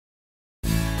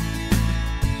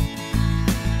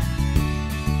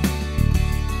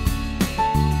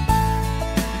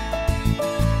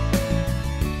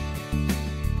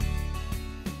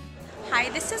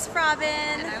Robin.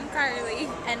 And I'm Carly.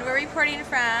 And we're reporting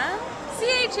from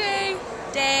CHA.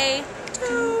 Day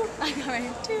 2. I know,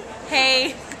 right? 2.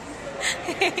 Hey.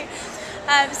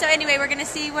 So anyway, we're going to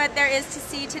see what there is to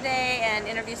see today and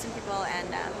interview some people and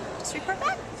just report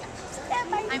back.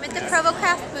 I'm at the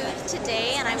ProvoCraft booth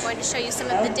today, and I'm going to show you some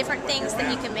of the different things that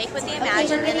you can make with the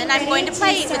Imagine, and then I'm going to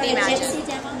play with the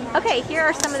Imagine. Okay, here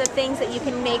are some of the things that you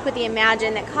can make with the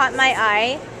Imagine that caught my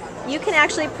eye. You can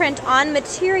actually print on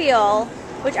material,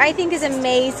 which I think is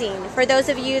amazing. For those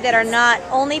of you that are not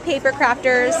only paper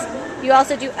crafters, you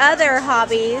also do other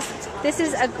hobbies. This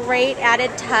is a great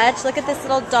added touch. Look at this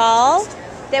little doll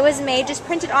that was made, just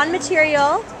printed on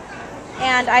material.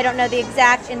 And I don't know the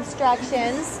exact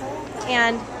instructions.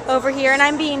 And over here, and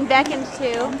I'm being beckoned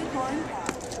to.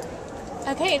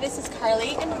 Okay, this is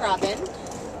Carly and Robin.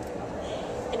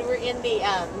 And we're in the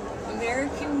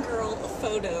American Girl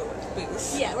photo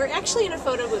booth. yeah, we're actually in a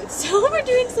photo booth, so we're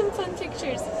doing some fun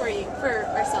pictures for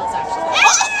ourselves, actually.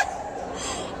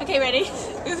 Okay, ready?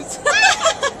 Oops.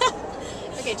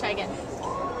 Okay, try again.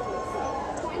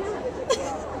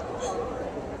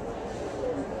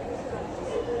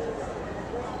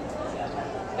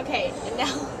 Okay, and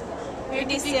now we're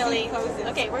gonna do silly.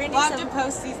 Okay, we're gonna do some. to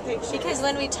post these pictures. Because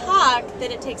when we talk,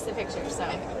 then it takes the picture. So,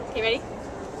 okay, ready?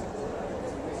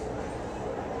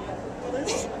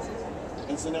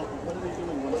 And so now, what are we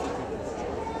doing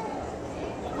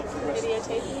once we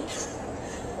Videotaping.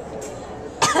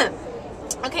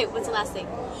 Okay, what's the last thing?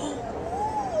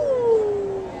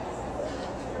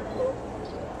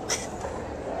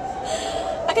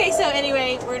 Okay, so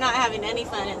anyway, we're not having any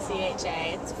fun at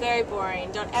CHA. It's very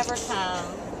boring. Don't ever come.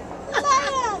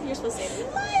 Maya! You're supposed to say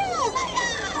Maya!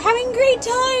 We're having a great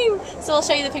time! So I'll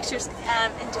show you the pictures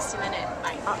in just a minute.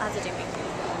 I'll have to do me.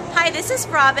 Hi, this is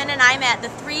Robin, and I'm at the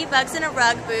 3 Bugs in a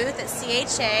Rug booth at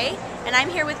CHA, and I'm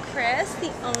here with Chris,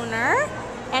 the owner,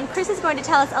 and Chris is going to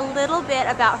tell us a little bit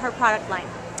about her product line.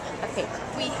 Okay.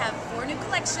 We have 4 new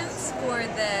collections for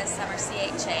the summer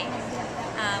CHA.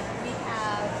 We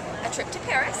have a trip to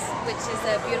Paris, which is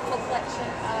a beautiful collection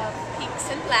of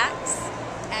pinks and blacks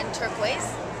and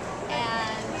turquoise.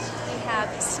 And we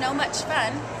have Snow Much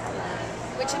Fun,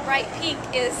 which a bright pink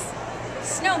is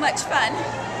snow much fun,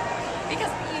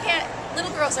 because you can't,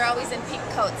 little girls are always in pink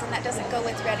coats and that doesn't go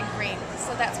with red and green.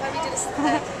 So that's why we did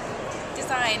a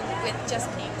design with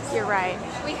just pinks. You're right.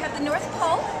 We have the North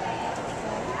Pole,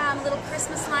 little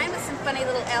Christmas line with some funny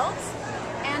little elves.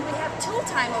 And we have Tool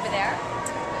Time over there.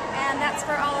 And that's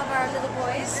for all of our little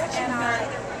boys and our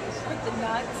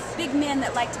big men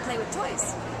that like to play with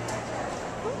toys.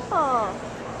 Oh.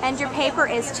 And your paper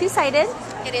is 2-sided?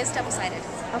 It is double-sided.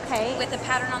 Okay. With a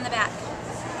pattern on the back.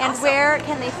 And Also, where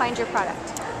can they find your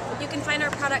product? you can find our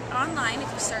product online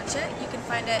if you search it. You can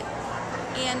find it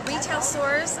in retail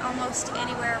stores almost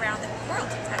anywhere around the world,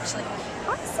 actually.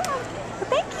 Awesome. Well,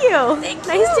 thank you. Thank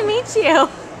Nice you. to meet you.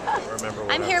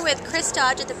 I'm here with Chris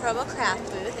Dodge at the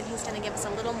ProvoCraft booth, and he's going to give us a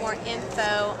little more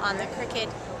info on the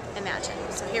Cricut Imagine.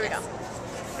 So here we go.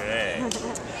 Okay.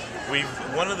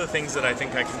 One of the things that I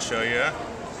think I can show you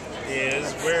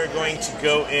is we're going to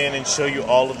go in and show you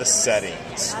all of the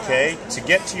settings. Okay? To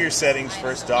get to your settings,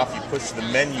 first off, you push the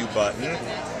menu button,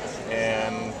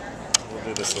 and we'll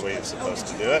do this the way you're supposed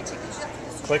to do it.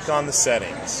 Click on the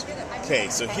settings. Okay,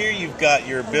 so here you've got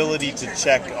your ability to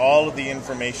check all of the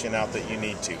information out that you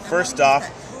need to. First off,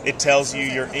 it tells you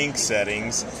your ink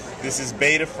settings. This is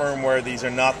beta firmware. These are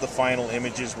not the final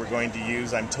images we're going to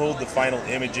use. I'm told the final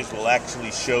images will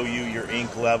actually show you your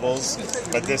ink levels,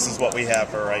 but this is what we have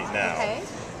for right now. Okay.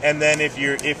 And then if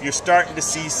you're starting to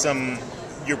see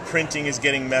your printing is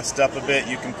getting messed up a bit,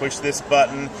 you can push this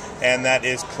button, and that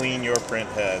is clean your print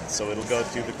head. So it'll go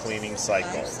through the cleaning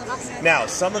cycle. Now,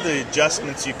 some of the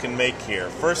adjustments you can make here.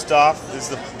 First off is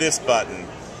this button.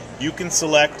 You can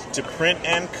select to print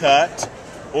and cut,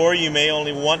 or you may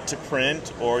only want to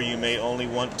print, or you may only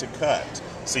want to cut.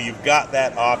 So you've got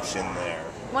that option there.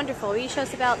 Wonderful. Will you show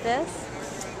us about this?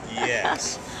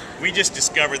 Yes. We just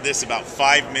discovered this about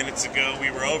 5 minutes ago. We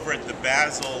were over at the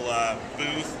Basel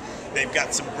booth. They've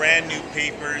got some brand new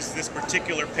papers. This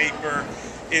particular paper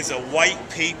is a white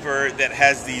paper that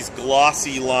has these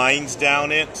glossy lines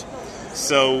down it.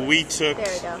 So we took,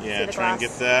 there we go. yeah, see try the and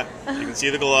get that. You can see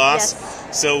the gloss.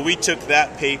 Yes. So we took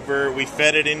that paper, we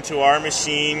fed it into our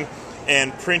machine,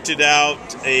 and printed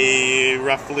out a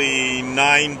roughly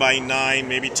 9 by 9,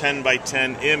 maybe 10 by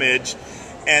 10 image.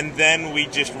 And then we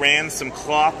just ran some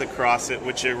cloth across it,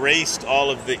 which erased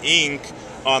all of the ink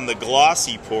on the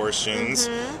glossy portions,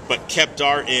 but kept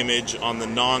our image on the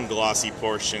non-glossy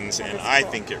portions, and I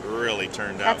think it really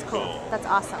turned out That's cool. cool. That's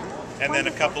awesome. And then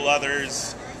a couple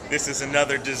others This is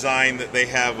another design that they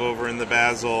have over in the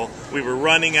Basel. We were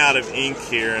running out of ink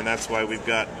here, and that's why we've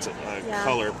got a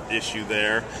color issue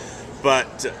there.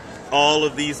 But all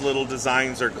of these little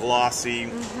designs are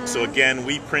glossy. So again,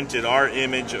 we printed our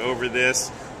image over this,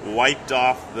 wiped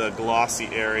off the glossy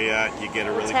area. You get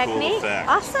a really cool effect.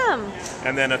 Awesome.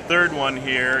 And then a third one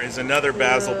here is another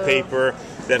Basel paper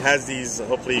that has these,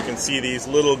 hopefully you can see these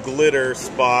little glitter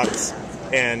spots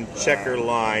and checker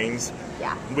lines.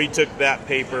 Yeah. We took that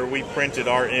paper, we printed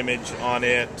our image on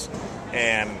it,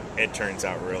 and it turns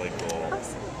out really cool.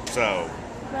 Awesome. So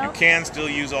you can still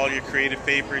use all your creative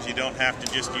papers. You don't have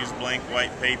to just use blank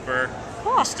white paper.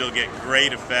 Cool. You still get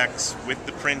great effects with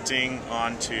the printing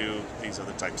onto these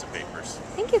other types of papers.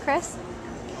 Thank you, Chris.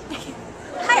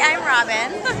 Hi, I'm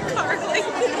Robin.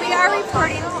 We are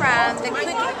reporting from the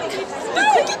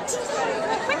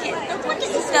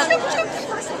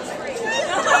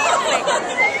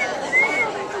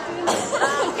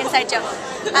inside joke.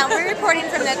 We're reporting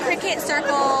from the Cricut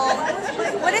Circle.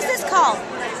 What is this called?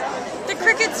 The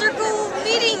Cricut Circle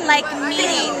meeting.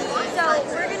 Meeting. So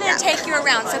we're gonna take you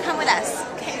around. So come with us.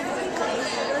 Okay.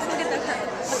 Let's go get the.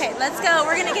 Okay, let's go.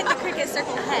 We're gonna get the Cricut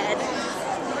Circle ahead.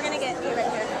 We're gonna get you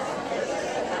right here.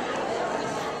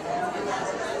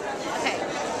 Okay.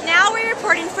 Now we're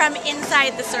reporting from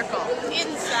inside the circle.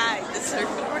 Inside the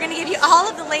circle. We're gonna give you all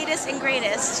of the latest and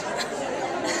greatest.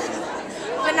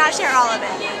 But not share all of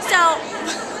it. So,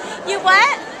 you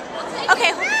what?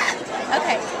 Okay.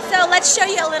 Okay. So let's show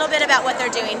you a little bit about what they're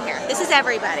doing here. This is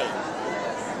everybody.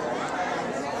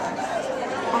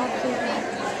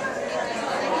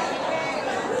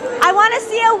 I want to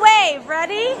see a wave.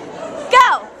 Ready?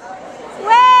 Go.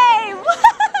 Wave.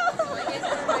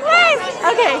 Wave.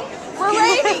 Okay. We're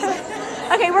waving.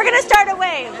 Okay, we're gonna start a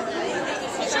wave.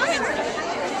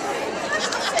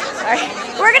 Alright.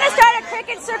 We're gonna start a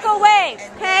Cricut Circle wave.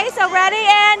 Okay, so ready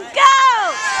and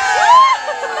go!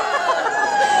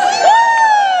 Woo!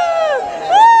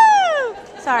 Woo!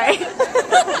 Sorry. Who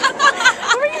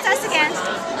are you us again?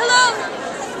 Hello!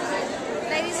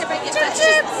 Ladies and breaking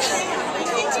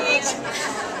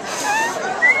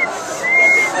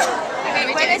Okay,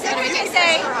 what is it? What did you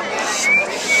say?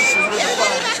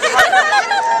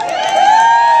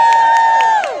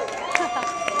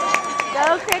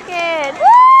 Go Cricut! Woo!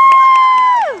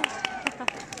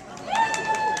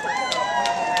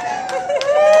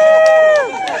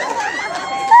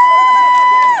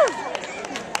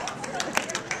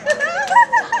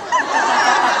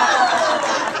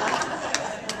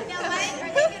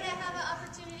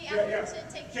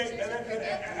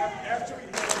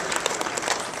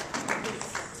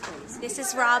 This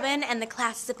is Robin, and the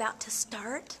class is about to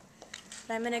start.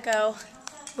 But I'm gonna go.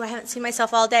 Oh, I haven't seen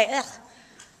myself all day. Ugh.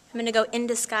 I'm gonna go in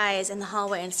disguise in the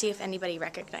hallway and see if anybody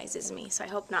recognizes me. So I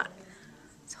hope not.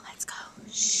 So let's go.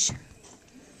 Shh.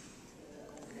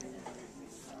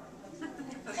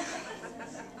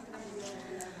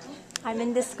 I'm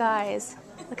in disguise.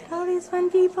 Look at all these fun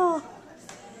people.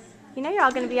 You know you're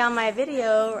all gonna be on my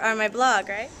video or my blog,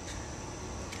 right?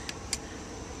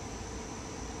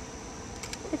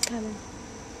 It's coming.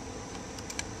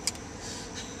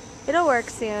 It'll work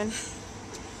soon.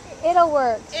 It'll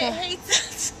work. It hates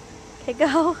us. Okay,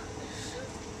 go.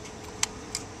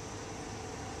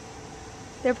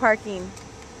 They're parking.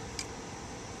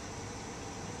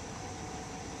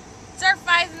 It's our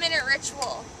 5-minute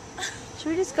ritual. Should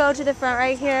we just go to the front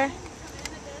right here?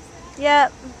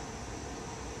 Yep.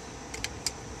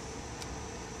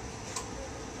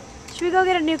 Should we go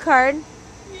get a new card?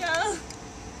 Yeah.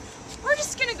 We're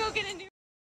just gonna go get a new